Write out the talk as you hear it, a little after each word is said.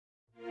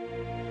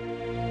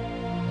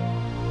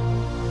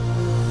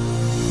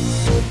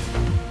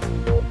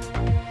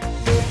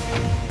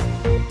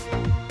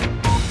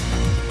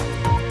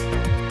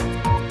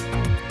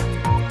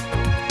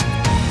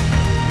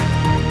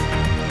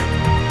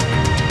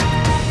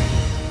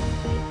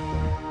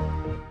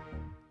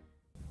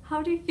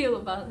How do you feel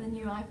about the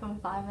new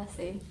iPhone 5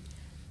 SE?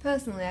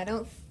 Personally, I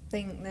don't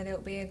think that it'll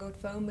be a good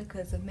phone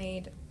because I've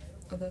made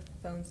other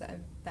phones that are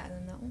better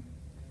than that one.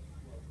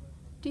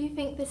 Do you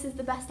think this is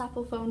the best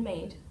Apple phone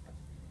made?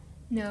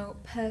 No,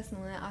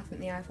 personally, I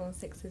think the iPhone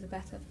 6 is a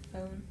better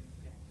phone.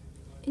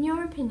 In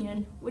your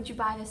opinion, would you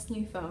buy this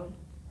new phone?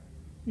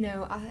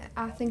 No,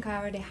 I think I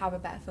already have a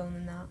better phone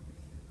than that.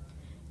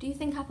 Do you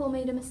think Apple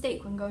made a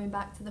mistake when going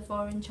back to the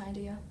 4-inch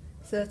idea?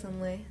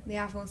 Certainly, the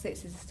iPhone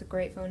 6 is just a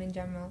great phone in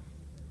general.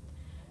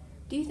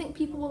 Do you think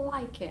people will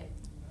like it?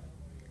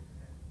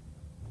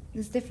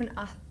 There's different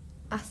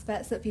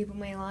aspects that people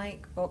may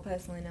like, but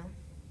personally no.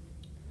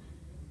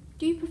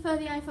 Do you prefer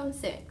the iPhone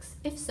 6?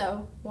 If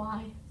so,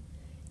 why?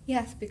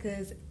 Yes,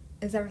 because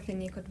there's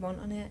everything you could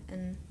want on it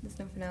and there's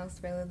nothing else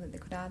really that they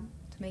could add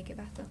to make it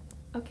better.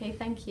 Okay,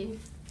 thank you.